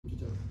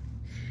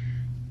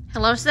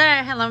Hello,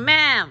 sir. Hello,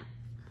 ma'am.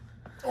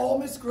 Oh,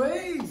 Miss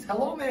Grace.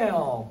 Hello,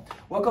 ma'am.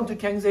 Welcome to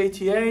Kang's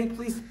ATA.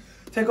 Please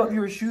take off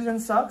your shoes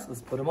and socks. Let's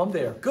put them on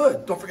there.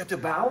 Good. Don't forget to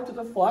bow to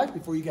the flag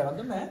before you get on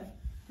the mat.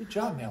 Good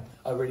job, ma'am.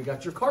 I already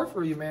got your card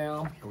for you,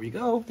 ma'am. Here we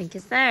go. Thank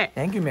you, sir.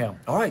 Thank you, ma'am.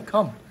 All right,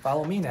 come.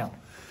 Follow me now.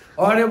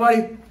 All right,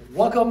 everybody.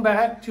 Welcome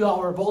back to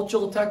our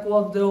virtual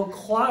Taekwondo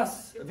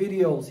class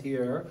videos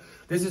here.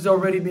 This has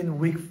already been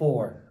week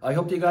 4. I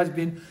hope you guys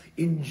been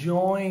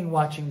enjoying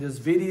watching this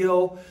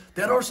video.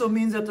 That also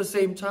means at the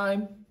same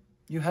time,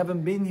 you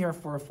haven't been here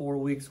for 4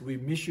 weeks. We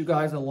miss you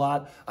guys a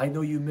lot. I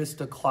know you missed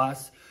the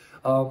class.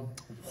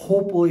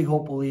 Hopefully,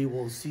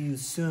 we'll see you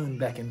soon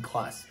back in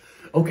class.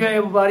 Okay,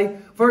 everybody.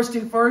 First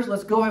thing first,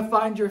 let's go and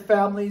find your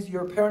families,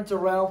 your parents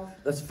around.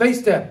 Let's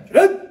face them.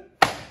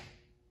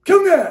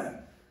 Kang!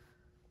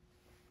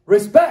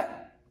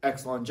 Respect.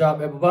 Excellent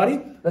job, everybody.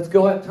 Let's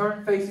go ahead and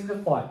turn facing the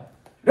flag.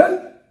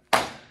 Kang!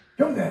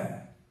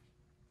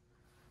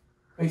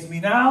 Face me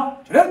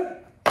now.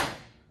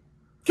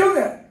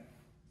 Kang!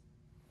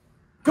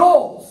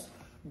 Goals.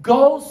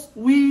 Goals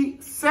we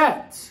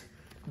set.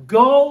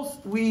 Goals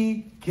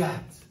we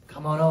get.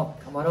 Come on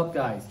up,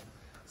 guys.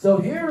 So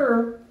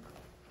here,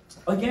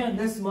 again,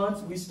 this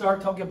month, we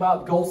start talking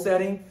about goal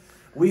setting.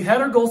 We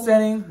had our goal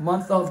setting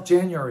month of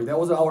January. That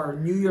was our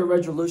New Year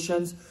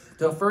resolutions.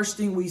 The first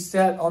thing we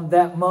set on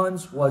that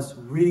month was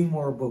reading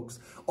more books.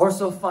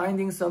 Also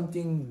finding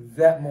something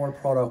that more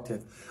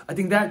productive. I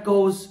think that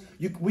goes,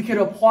 we can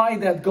apply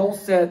that goal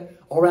set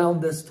around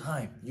this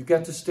time. You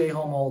get to stay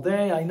home all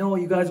day. I know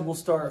you guys will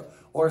start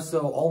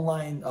also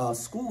online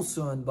school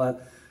soon,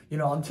 but you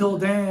know, until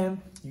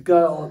then, you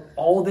got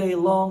all day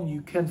long,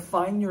 you can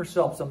find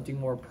yourself something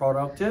more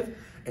productive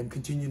and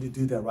continue to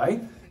do that,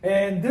 right?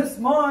 And this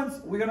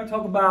month, we're going to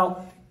talk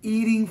about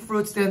eating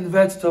fruits and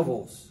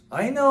vegetables.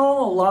 I know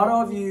a lot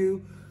of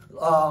you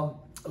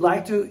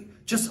like to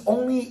just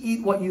only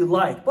eat what you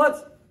like,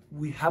 but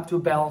we have to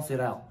balance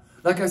it out.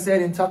 Like I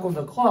said in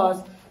Taekwondo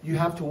class, you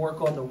have to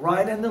work on the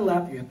right and the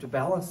left. You have to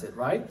balance it,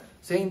 right?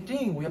 Same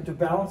thing. We have to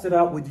balance it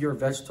out with your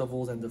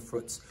vegetables and the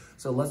fruits.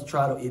 So let's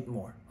try to eat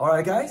more. All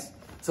right, guys?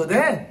 So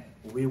then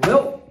we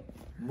will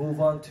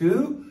move on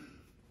to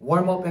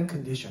warm-up and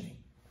conditioning.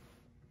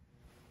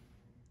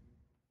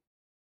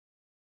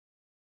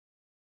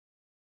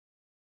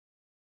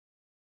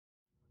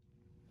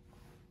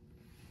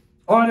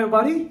 All right,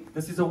 everybody.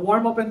 This is a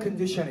warm-up and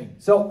conditioning.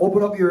 So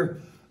open up your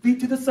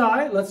feet to the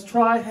side. Let's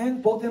try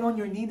hand both in on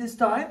your knee this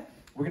time.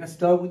 We're going to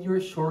start with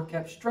your short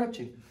cap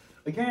stretching.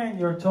 Again,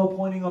 your toe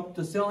pointing up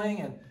to the ceiling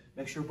and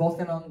make sure both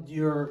in on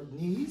your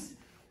knees.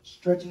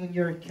 Stretching in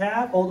your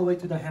calf all the way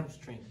to the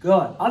hamstring.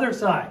 Good. Other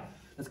side.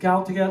 Let's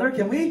count together.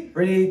 Can we?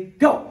 Ready?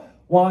 Go.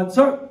 1,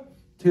 sir.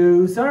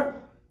 2, sir.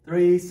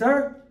 3,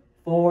 sir.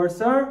 4,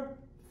 sir.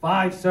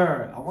 5,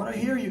 sir. I want to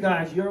hear you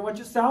guys. Hear what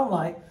you sound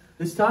like.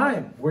 This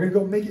time, we're going to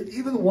go make it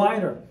even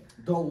wider.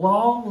 The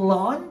long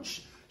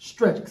lunge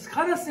stretch. It's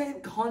kind of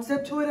same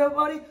concept to it,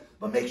 everybody.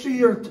 But make sure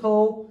your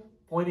toe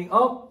pointing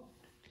up.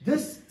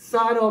 This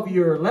side of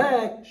your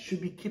leg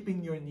should be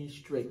keeping your knee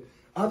straight.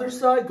 Other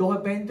side, go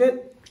ahead, bend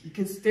it. You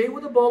can stay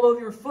with the ball of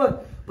your foot,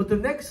 but the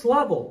next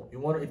level,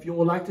 if you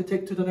would like to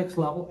take to the next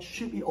level, it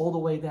should be all the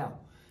way down.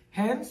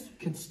 Hands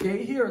can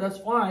stay here, that's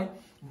fine,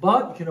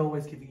 but you can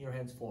always keep your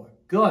hands forward.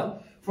 Good.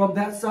 From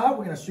that side,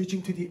 we're going to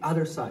switching to the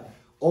other side.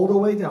 All the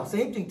way down.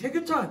 Same thing. Take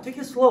your time. Take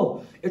it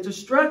slow. It's a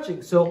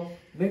stretching, so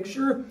make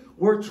sure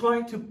we're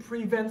trying to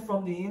prevent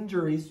from the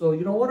injury, so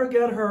you don't want to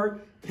get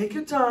hurt. Take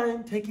your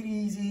time. Take it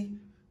easy.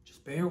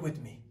 Just bear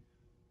with me.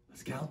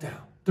 Let's count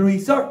down. 3,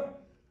 sir.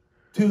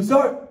 2,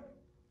 sir.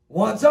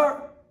 1,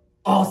 sir.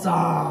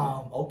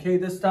 Awesome. Okay,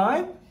 this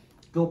time,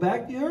 go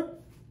back here.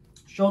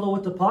 Shoulder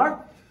width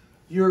apart.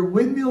 Your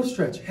windmill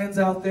stretch. Hands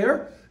out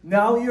there.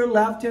 Now your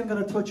left hand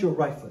going to touch your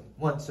right foot.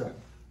 1, sir.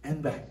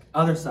 And back.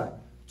 Other side.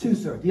 2,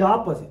 sir. The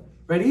opposite.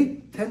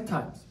 Ready? 10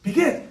 times.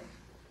 Begin.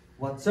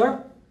 1,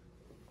 sir.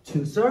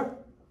 2, sir.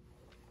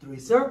 3,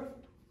 sir.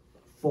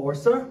 4,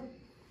 sir.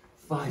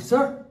 5,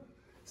 sir.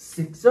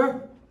 6,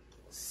 sir.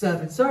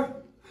 7, sir.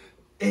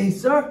 8,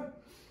 sir.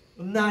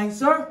 9,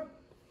 sir.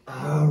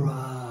 All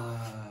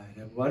right,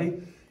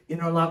 everybody.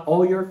 Interlock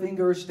all your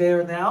fingers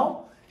there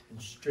now.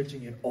 And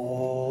stretching it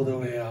all the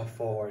way out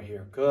forward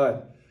here.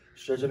 Good.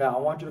 Stretch it out. I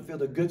want you to feel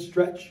the good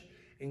stretch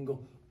and go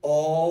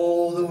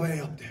all the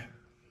way up there.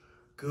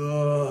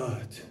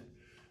 Good.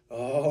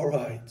 All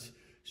right.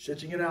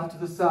 Stretching it out to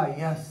the side.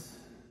 Yes.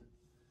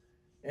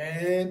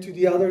 And to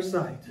the other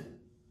side.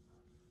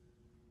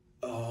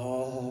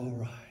 All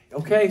right.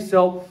 Okay,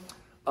 so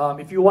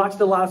if you watched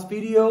the last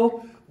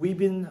video, we've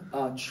been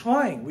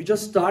we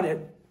just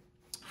started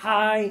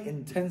high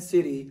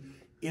intensity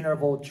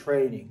interval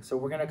training. So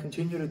we're going to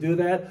continue to do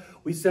that.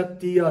 We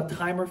set the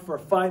timer for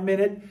 5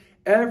 minutes.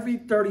 Every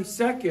 30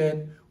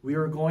 seconds, we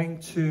are going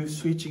to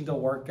switching the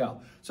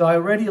workout. So I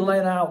already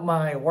laid out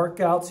my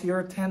workouts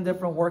here, 10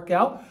 different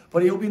workouts,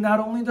 but it will be not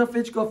only the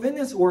physical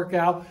fitness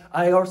workout,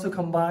 I also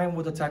combine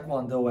with the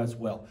Taekwondo as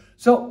well.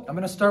 So I'm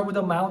going to start with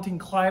a mountain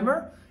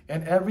climber,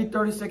 And every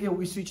 30 seconds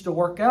we switch the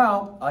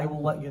workout, I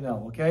will let you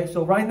know, okay?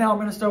 So right now I'm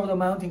gonna start with a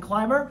mountain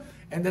climber,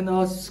 and then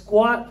a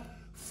squat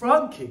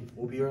front kick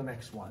will be your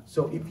next one.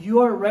 So if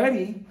you are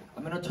ready,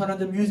 I'm gonna turn on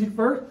the music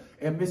first,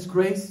 and Miss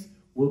Grace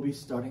will be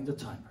starting the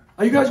timer.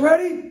 Are you guys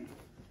ready?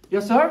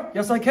 Yes, sir?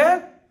 Yes, I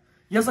can?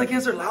 Yes, I can,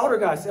 sir. Louder,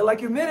 guys. Say it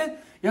like you mean it.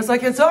 Yes, I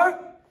can, sir?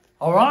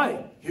 All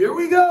right, here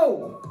we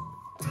go.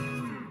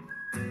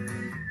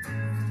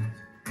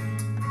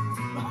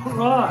 All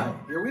right,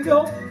 here we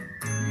go.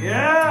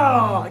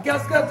 Yeah, I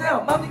got step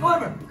down. Mountain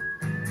climber.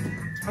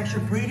 Make sure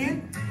breathe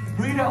in,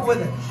 breathe out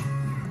with it.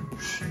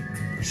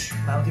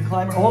 Mountain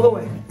climber all the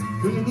way.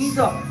 Put your knees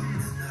up.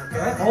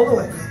 Okay, all the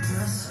way.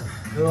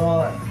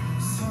 Good.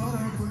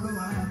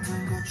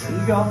 There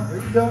you go.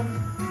 There you go.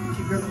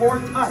 Keep your core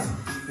tight.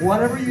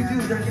 Whatever you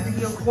do, they're keeping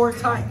your core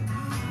tight.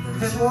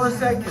 10 more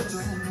seconds.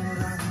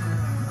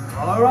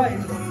 All right.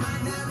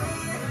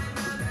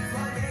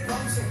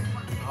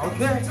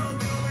 Okay.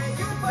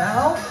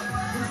 Now,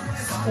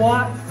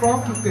 squat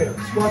front kick there.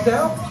 Squat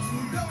down.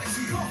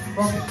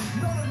 Front kick.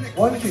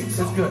 One kick.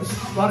 That's good.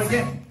 Squat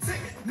again.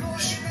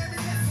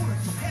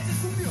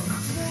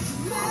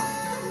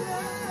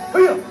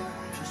 Hiya.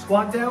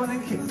 Squat down and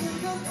then kick.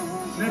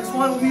 Next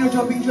one will be your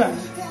jumping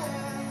jacks.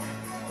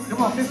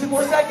 Come on, 15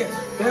 more seconds.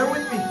 Bear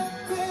with me.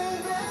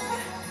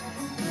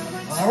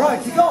 All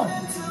right, keep going.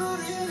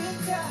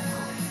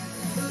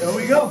 There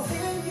we go.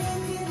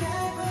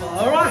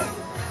 All right.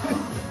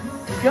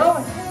 Keep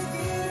going.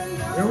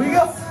 There we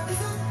go.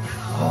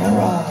 All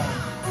right.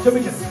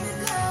 Jumping jacks.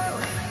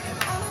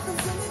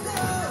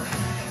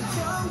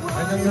 I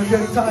know you're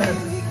getting tired.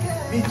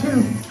 Me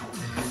too.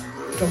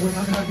 So we're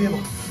not going to be able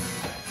to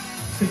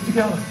stick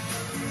together.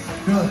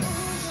 Good.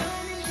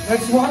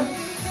 Next one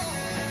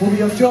will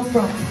be a jump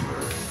front.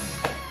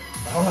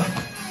 All right.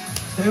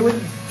 Stay with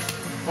me.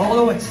 All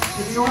the way.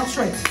 Keep your arms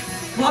straight.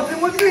 Clap it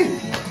with me.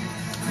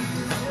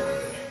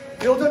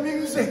 Feel the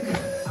music.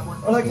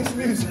 I like this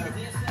music.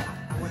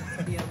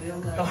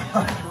 All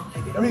right.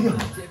 Here we go.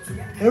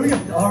 Here we go.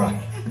 All right.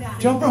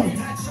 Jump from me.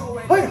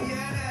 Hiya.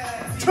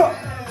 Jump.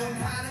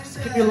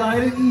 Keep it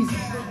light and easy.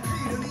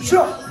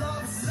 Jump.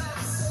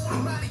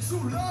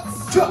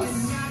 Jump.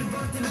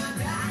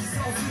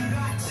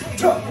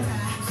 Jump.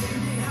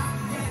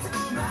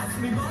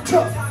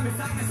 Jump.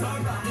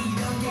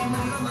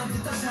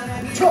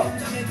 Jump.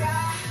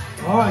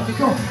 All right, keep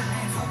going.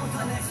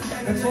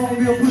 Next one will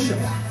be a push-up.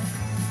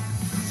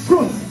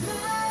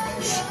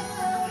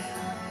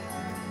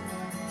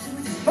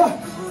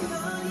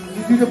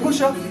 You do the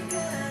push-up, you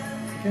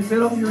can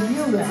set up your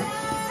knee there.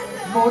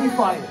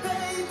 Modify it.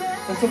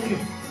 That's okay.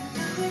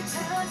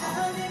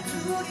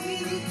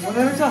 One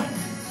at a time.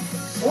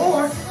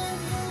 Or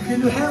you can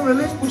do hand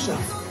release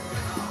push-up.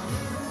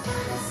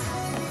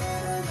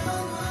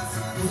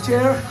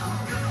 Whichever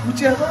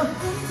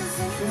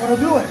you want to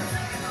do it.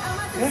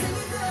 Okay?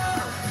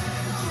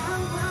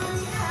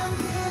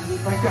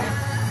 Like that.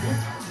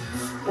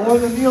 Or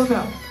the kneel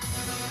down.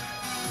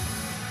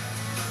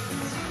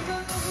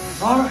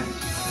 Alright.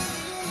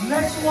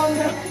 Next one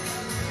now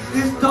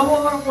is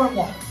double arm warm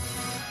up.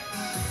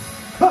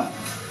 Ha!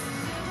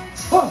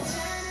 Ha!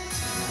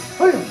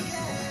 Hiya!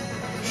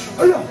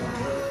 Hiya!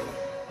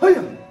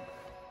 Hiya!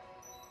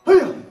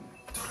 Hiya!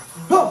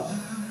 Ha!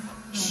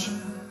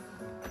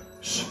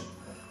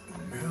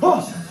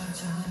 Oh.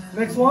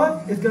 Next one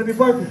is going to be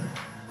burpee.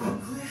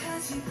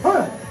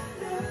 Hiya!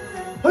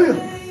 Hiya!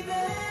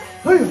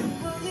 Hiya!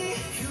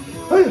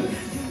 Hiya!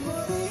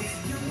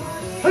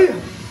 Hiya!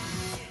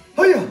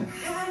 Hiya!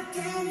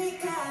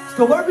 Let's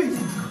go burpees.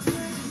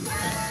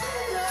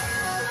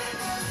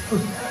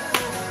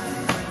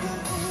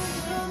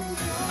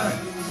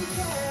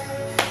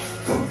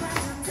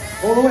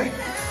 All the way.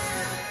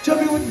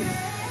 Jump in with me.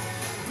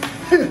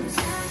 Hiya!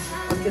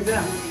 Get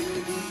down.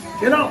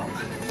 Get up.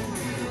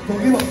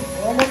 Don't give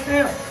up. Almost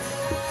there.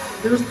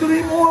 There's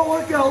 3 more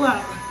workout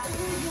left.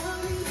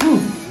 Whew.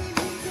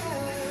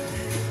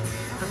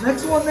 The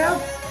next one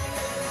now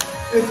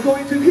is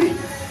going to be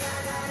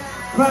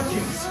crab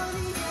kicks.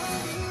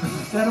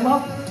 Set them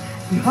up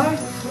behind.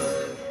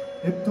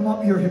 Hip them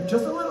up your hip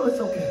just a little. It's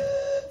okay.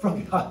 Front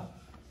kick.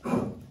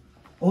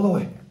 All the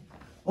way.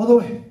 All the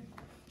way.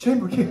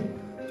 Chamber kick.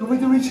 Don't wait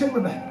to reach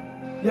chamber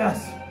mat.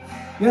 Yes.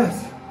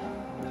 Yes.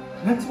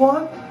 Next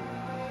one.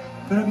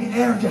 Gonna be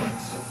air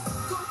jacks.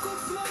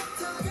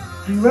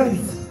 Be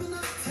ready.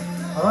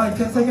 All right,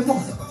 10 seconds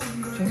more.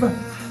 Chamber,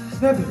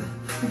 snap it.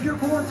 Keep your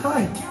core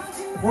tight.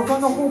 Work on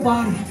the whole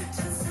body.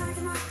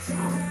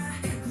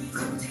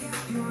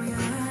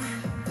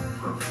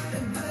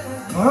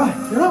 All right,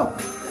 get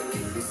up.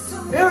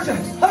 Air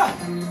jacks. Ha!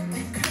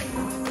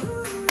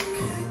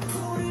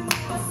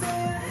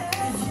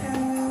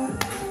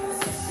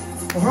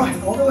 All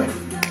right, all the way.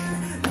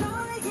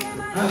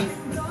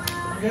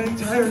 I'm getting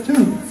tired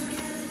too.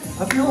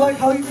 I feel like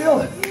how you feel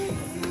it.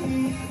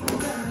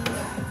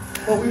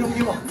 But we don't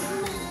give up.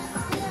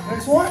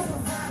 Next one.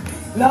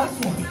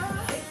 Last one.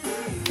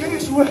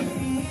 Finish with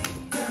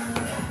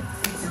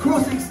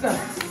crossing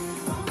steps.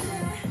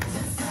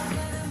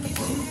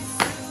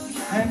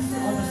 Hands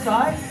on the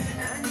side.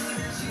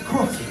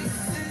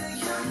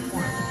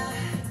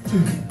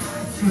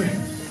 three.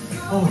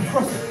 Oh,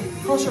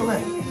 cross your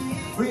leg.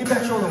 Bring it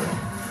back shoulder.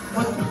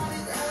 1, 2.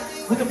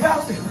 With the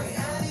bouncing.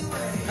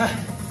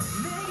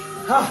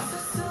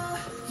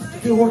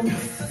 Good workout.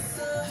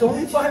 It's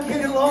only 5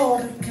 minutes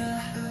long.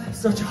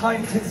 Such high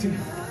intensity.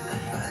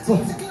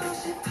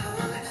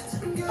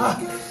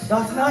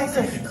 That's 9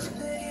 seconds.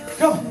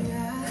 Come on.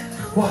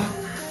 Wow.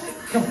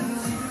 Come on.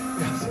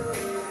 Yes.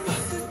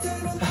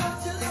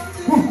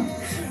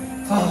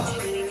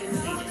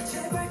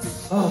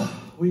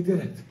 We did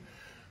it.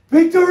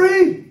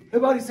 Victory!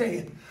 Everybody say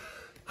it.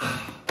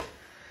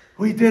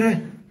 We did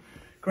it.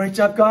 Great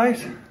job,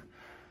 guys.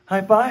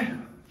 High five.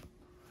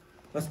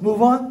 Let's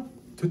move on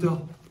to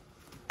the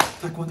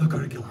Taekwondo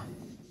curriculum.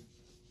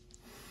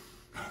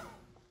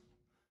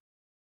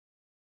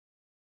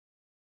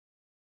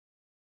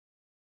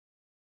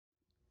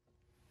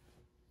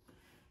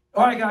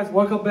 All right, guys,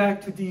 welcome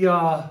back to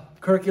the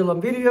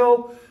curriculum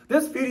video.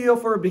 This video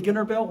for a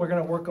beginner belt, we're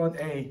gonna work on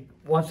a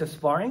one-step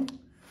sparring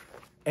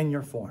and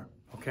your form.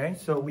 Okay,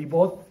 so we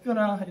both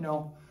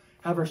gonna,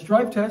 have our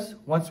stripe test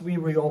once we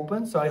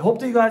reopen. So I hope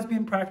that you guys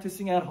been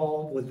practicing at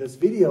home with this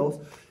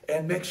videos,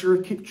 and make sure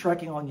to keep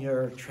tracking on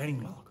your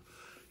training log.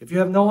 If you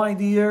have no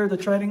idea the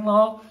training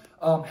log,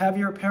 have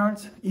your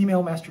parents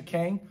email Master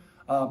Kang.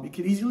 You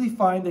can easily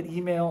find that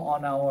email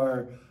on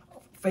our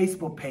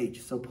Facebook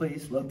page, so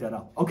please look that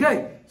up.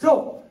 Okay,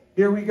 so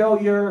here we go.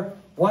 Your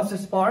one-step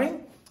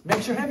sparring.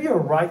 Make sure you have your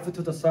right foot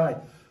to the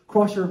side.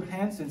 Cross your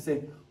hands and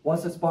say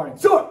one-step sparring.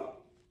 Sure.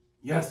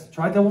 Yes,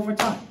 try that one more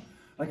time.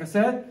 Like I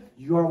said,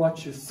 you are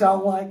what you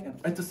sound like,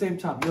 and at the same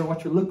time, you are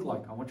what you look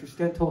like. I want you to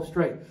stand tall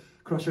straight.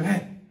 Cross your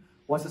hand.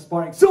 One-step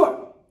sparring.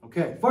 Sure.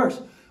 Okay,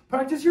 first,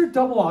 practice your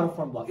double out of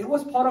front block. It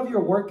was part of your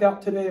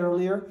workout today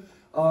earlier.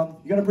 You're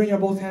gonna bring your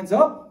both hands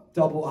up.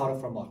 Double out of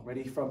front block.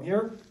 Ready from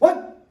here?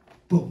 1,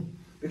 boom.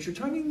 Make sure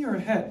you're turning your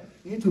head.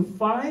 You need to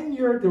find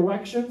your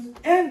directions,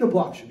 and the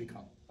block should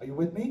become. Are you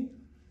with me?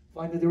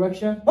 Find the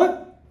direction.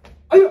 1,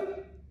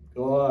 hiya.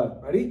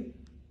 Good. Ready?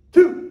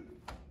 2,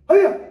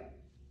 hiya.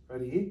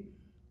 Ready?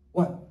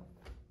 1,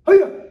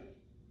 hiya.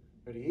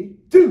 Ready?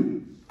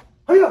 2,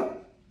 hiya.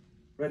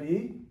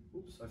 Ready?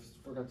 Oops, I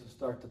forgot to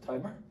start the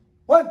timer.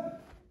 1,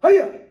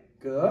 hiya.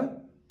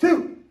 Good.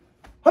 2,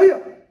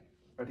 hiya.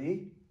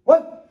 Ready?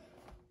 1,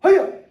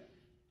 hiya.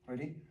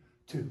 Ready?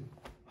 2,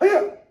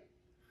 hiya.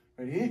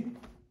 Ready?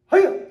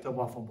 Hiya!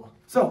 Double out front block.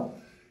 So,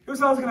 here's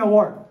how it's going to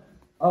work.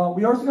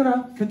 We're also going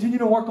to continue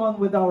to work on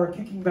with our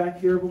kicking back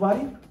here,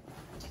 everybody.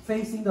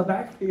 Facing the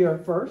back here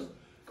first.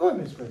 Go ahead,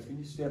 Miss Grace. Can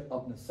you step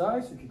up on the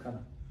side so you can kind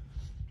of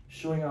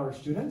showing our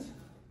students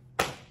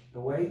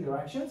the way,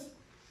 directions.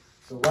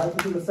 So, right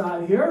to the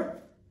side here.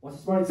 What's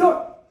the sparring?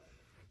 So,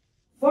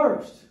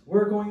 first,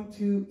 we're going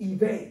to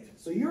evade.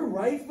 So, your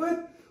right foot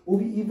will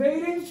be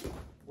evading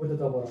with a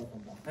double out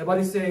front block.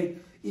 Everybody say,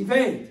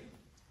 evade.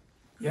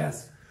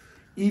 Yes.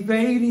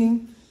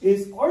 Evading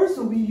is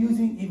also we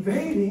using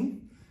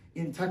evading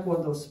in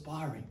Taekwondo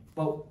sparring.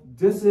 But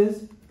this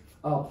is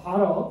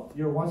part of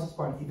your one-step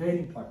sparring,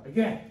 evading part.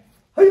 Again,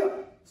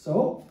 hiya!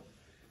 So,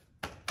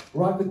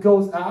 right foot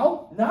goes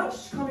out, not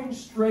coming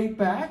straight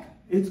back.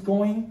 It's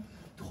going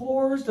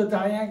towards the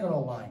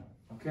diagonal line.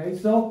 Okay,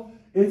 so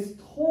it's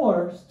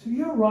towards to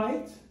your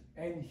right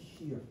and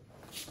here.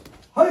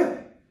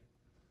 Hiya!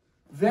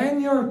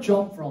 Then your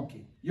jump front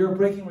kick, your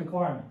breaking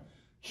requirement.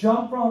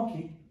 Jump front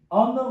kick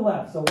on the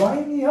left. So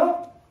right knee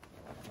up.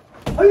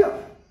 Hiya!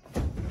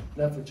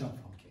 Left foot jump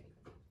front kick.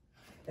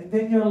 And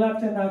then your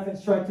left hand knife and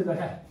strike to the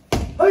head.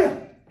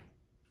 Hiya!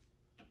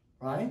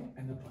 Right?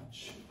 And the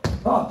punch.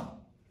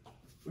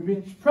 We've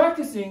been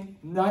practicing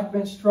knife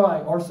and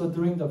strike also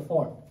during the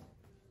form.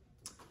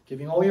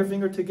 Giving all your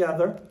finger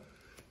together.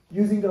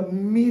 Using the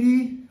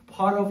meaty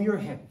part of your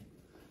hand.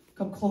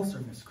 Come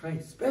closer, Miss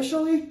Grace.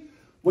 Especially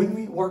when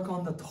we work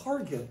on the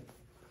target.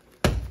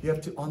 You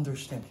have to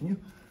understand. Can you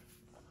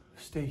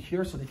stay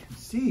here so they can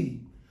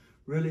see,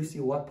 really see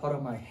what part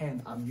of my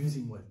hand I'm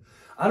using with.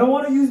 I don't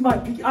want to use my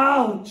pinky.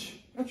 Ouch!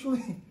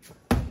 Actually,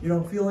 you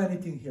don't feel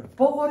anything here.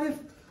 But what if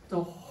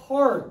the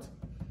hard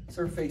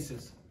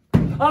surfaces?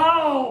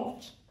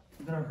 Ouch!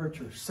 You're going to hurt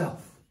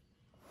yourself.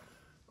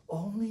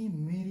 Only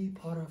meaty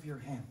part of your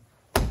hand.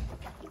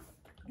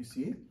 You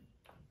see?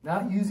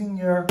 Not using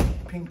your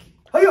pinky.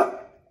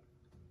 Hiya!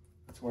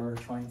 That's what we're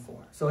trying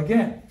for. So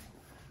again,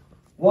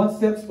 one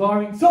step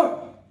sparring,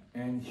 so,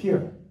 and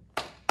here.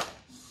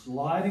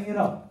 Sliding it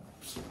up.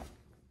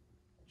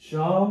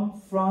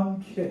 Jump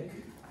front kick.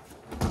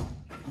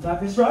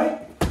 Left is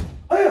right.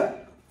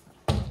 Hiya!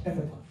 And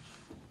the punch.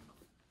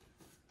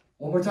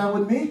 One more time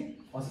with me.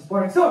 One step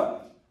sparring, so.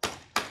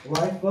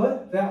 Right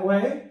foot that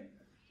way.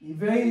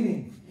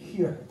 Evading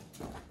here.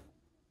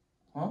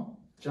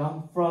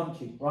 Jump front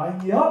kick.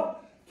 Right knee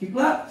up. Kick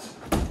left.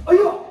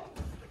 Hiya!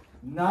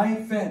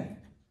 Knife in.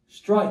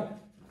 Strike.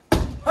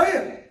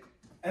 Hiya!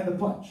 And the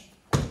punch.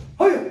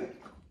 Hiya!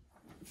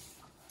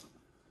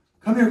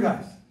 Come here,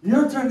 guys.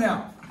 Your turn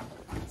now.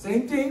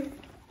 Same thing.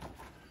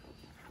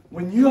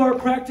 When you are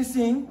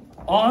practicing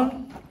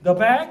on the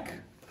back,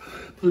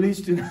 please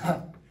do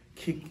not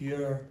kick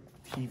your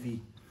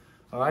TV.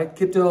 All right?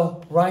 Keep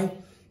the right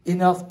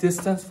enough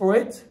distance for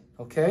it.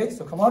 Okay,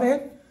 so come on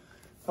in.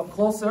 Come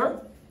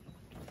closer.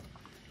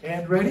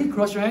 And ready?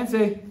 Cross your hands.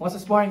 Say, what's the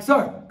sparring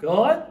start?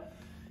 Good.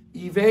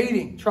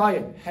 Evading. Try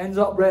it. Hands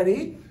up,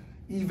 ready.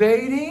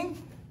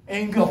 Evading.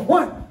 And go.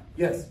 1.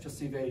 Yes,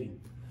 just evading.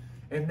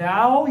 And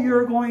now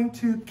you're going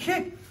to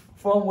kick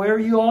from where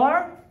you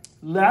are.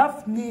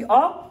 Left knee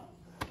up.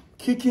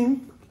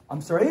 Kicking.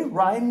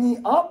 Right knee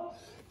up.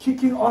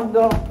 Kicking on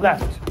the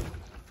left.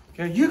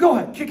 Okay, you go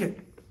ahead. Kick it.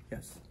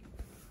 Yes.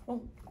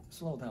 Oh,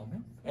 slow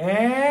down,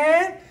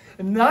 man.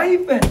 And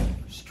knife and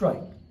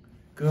strike.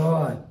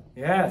 Good.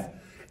 Yes.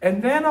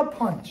 And then a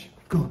punch.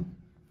 Good.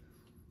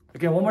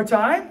 Again, one more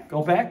time.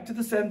 Go back to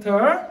the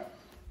center.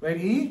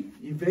 Ready?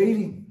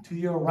 Evading to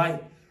your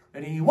right.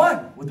 Ready?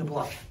 1 with the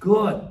block.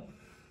 Good.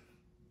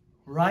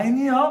 Right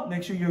knee up.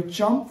 Make sure you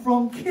jump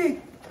from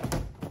kick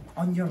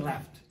on your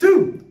left.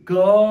 2.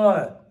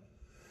 Good.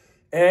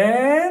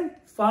 And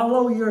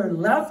follow your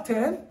left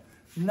hand.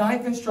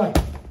 Knife and strike.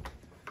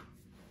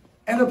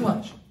 And a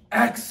punch.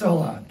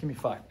 Excellent. Give me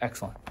 5.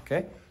 Excellent.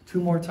 Okay.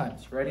 2 more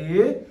times.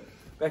 Ready?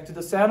 Back to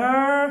the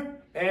center.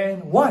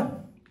 And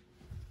 1.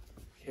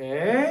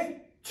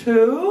 Okay.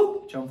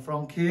 2. Jump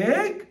from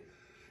kick.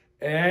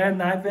 And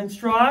knife and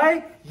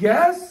strike.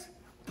 Yes.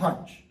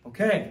 Punch.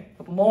 Okay.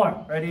 Couple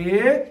more.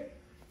 Ready?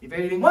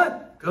 Evading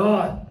 1.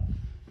 Good.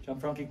 Jump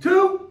from kick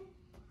 2.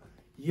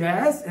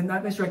 Yes. And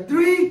knife and strike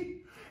 3.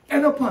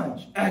 And a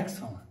punch.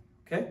 Excellent.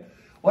 Okay.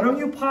 Why don't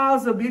you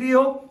pause the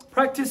video,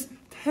 practice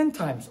 10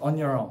 times on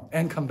your own,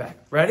 and come back.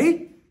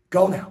 Ready?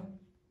 Go now.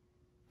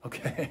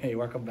 Okay,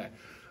 welcome back.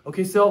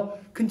 Okay, so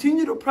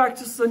continue to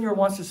practice on your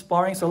once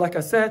sparring. So like I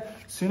said,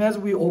 as soon as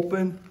we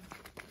open,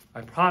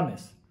 I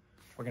promise,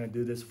 we're going to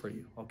do this for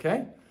you.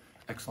 Okay?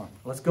 Excellent.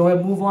 Let's go ahead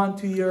and move on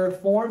to your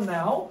form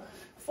now.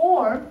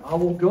 Form, I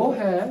will go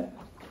ahead,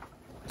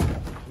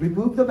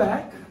 remove the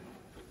back,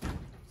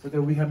 so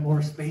that we have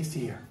more space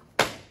here.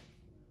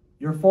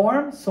 Your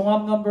form,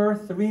 Soam number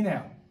 3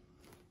 now.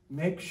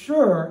 Make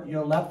sure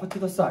your left foot to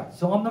the side.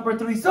 Soam number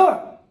 3,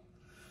 start.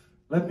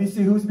 Let me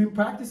see who's been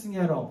practicing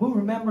at home. Who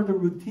remember the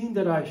routine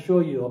that I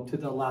showed you up to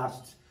the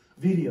last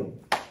video?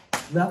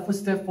 Left foot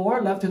step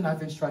forward, left hand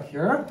knife and strike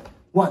here.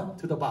 1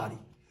 to the body.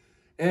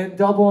 And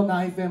double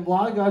knife and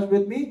block. Guys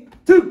with me?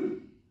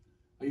 2.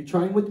 Are you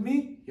trying with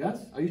me?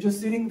 Yes. Are you just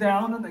sitting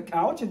down on the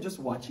couch and just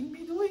watching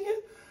me doing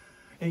it?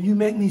 And you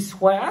make me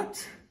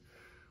sweat?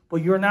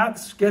 But you're not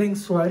getting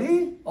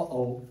sweaty?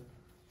 Uh-oh.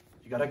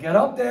 You gotta get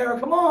up there.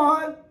 Come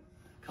on.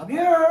 Come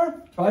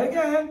here. Try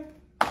again.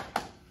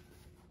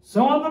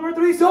 Soam number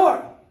 3,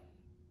 sword.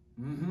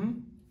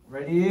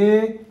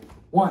 Ready?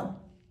 1.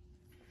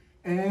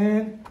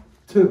 And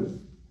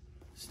 2.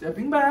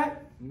 Stepping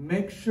back.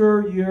 Make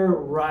sure your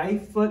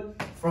right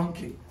foot front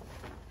kick.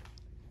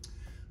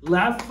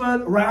 Left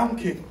foot round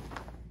kick.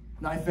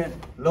 Knife in.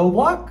 Low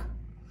walk.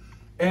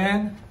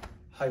 And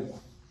high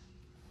walk.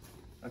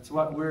 That's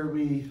where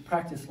we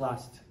practiced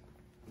last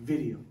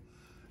video.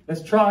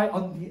 Let's try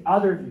on the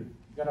other view.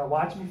 You gotta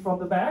watch me from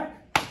the back.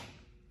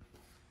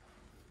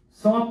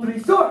 Soam 3,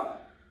 sword.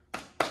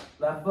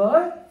 Left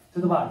foot to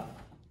the body.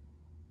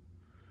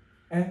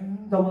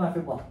 And double knife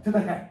and block to the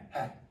hand.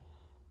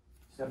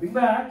 Stepping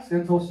back,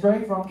 stand toe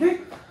straight, front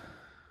kick.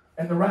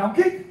 And the round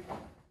kick.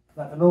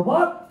 Left and low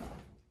block.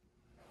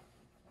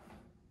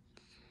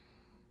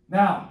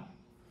 Now,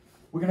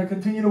 we're gonna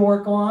continue to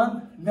work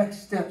on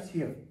next steps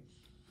here.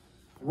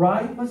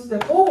 Right foot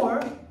step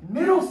or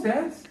middle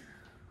stance,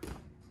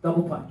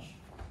 double punch.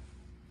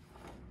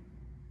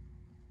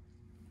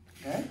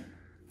 Okay?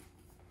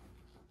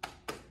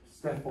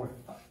 Step forward.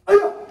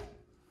 Ayo!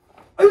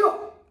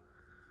 Ayo!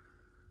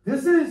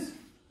 This is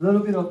a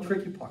little bit of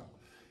tricky part.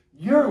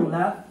 Your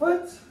left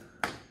foot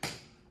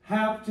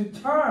have to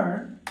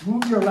turn,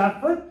 move your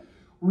left foot.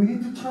 We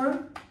need to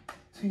turn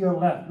to your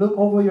left. Look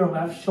over your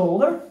left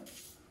shoulder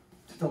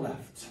to the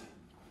left.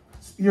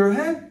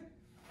 Spearhead,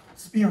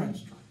 spear and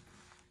strike.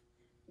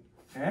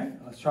 Okay,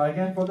 let's try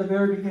again from the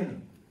very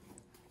beginning.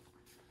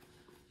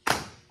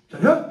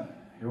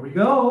 Here we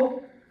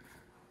go.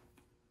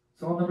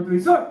 Soam number 3,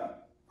 start.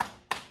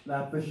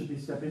 Left foot should be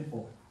stepping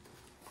forward.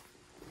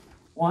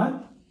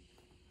 1,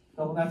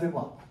 double knife and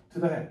block to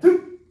the head.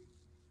 2,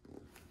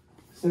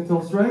 sit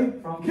toe straight,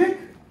 front kick,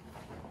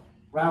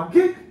 round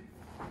kick,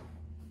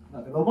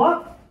 knife and low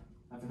block,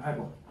 knife and high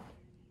block,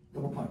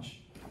 double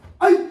punch.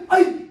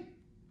 Ay!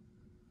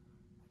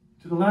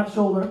 To the left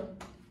shoulder,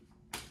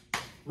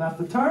 left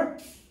foot turn.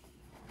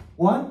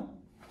 1,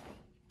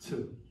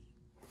 2.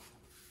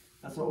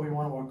 That's what we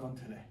want to work on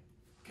today.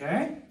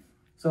 Okay?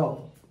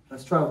 So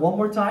let's try one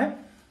more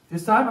time.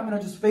 This time I'm going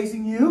to just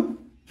facing you,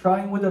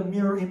 trying with a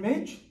mirror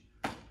image.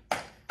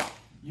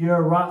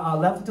 Your right,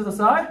 left foot to the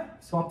side.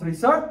 Soam 3,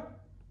 start.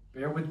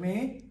 Bear with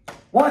me.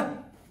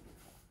 1.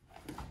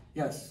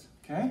 Yes.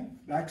 Okay.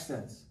 Back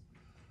stance.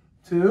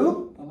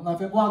 2. Double knife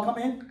and block. Come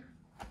in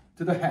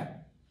to the hand.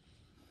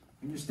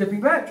 When you're stepping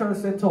back, try to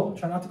stand tall.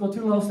 Try not to go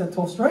too low. Stand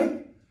tall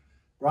straight.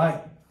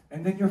 Right.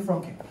 And then your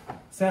front kick.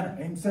 Center.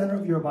 Aim center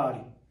of your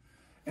body.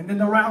 And then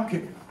the round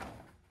kick.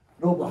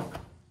 Low block.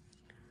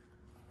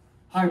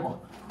 High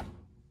block.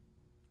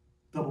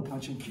 double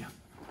punching kick.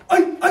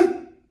 Ay,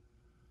 ay.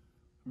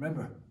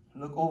 Remember,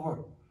 look over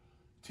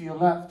to your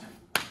left.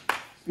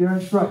 Spear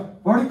and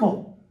strike.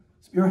 Vertical.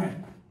 Spear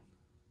hand.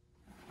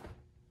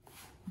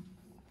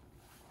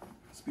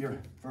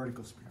 Spear,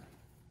 vertical spear.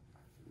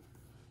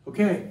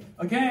 Okay,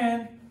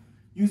 again,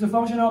 use the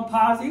function of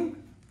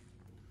pausing.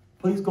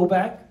 Please go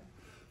back.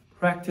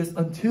 Practice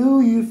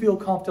until you feel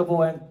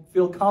comfortable and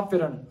feel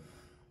confident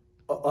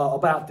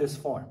about this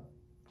form.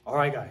 All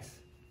right, guys.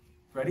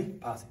 Ready?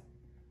 Pause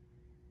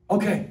it.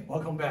 Okay,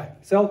 welcome back.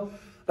 So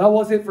that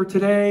was it for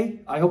today.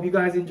 I hope you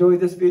guys enjoyed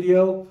this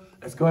video.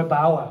 Let's go and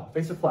bow out.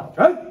 Face the flag,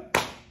 right?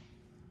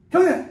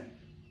 Come in.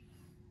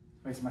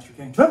 Raise Master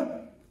King.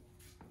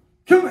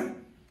 Come in.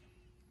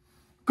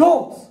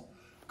 Goals.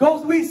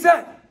 Goals we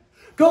set.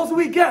 Goals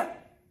we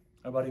get.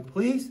 Everybody,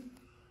 please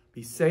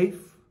be safe,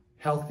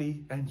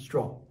 healthy, and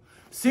strong.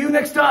 See you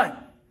next time.